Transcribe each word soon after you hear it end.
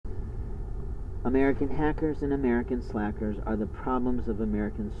American hackers and American slackers are the problems of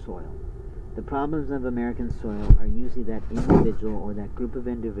American soil. The problems of American soil are usually that individual or that group of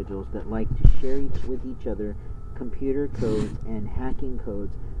individuals that like to share with each other computer codes and hacking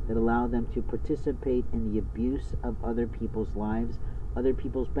codes that allow them to participate in the abuse of other people's lives, other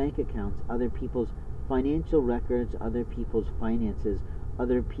people's bank accounts, other people's financial records, other people's finances,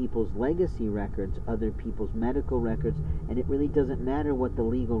 other people's legacy records, other people's medical records, and it really doesn't matter what the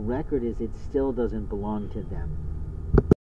legal record is, it still doesn't belong to them.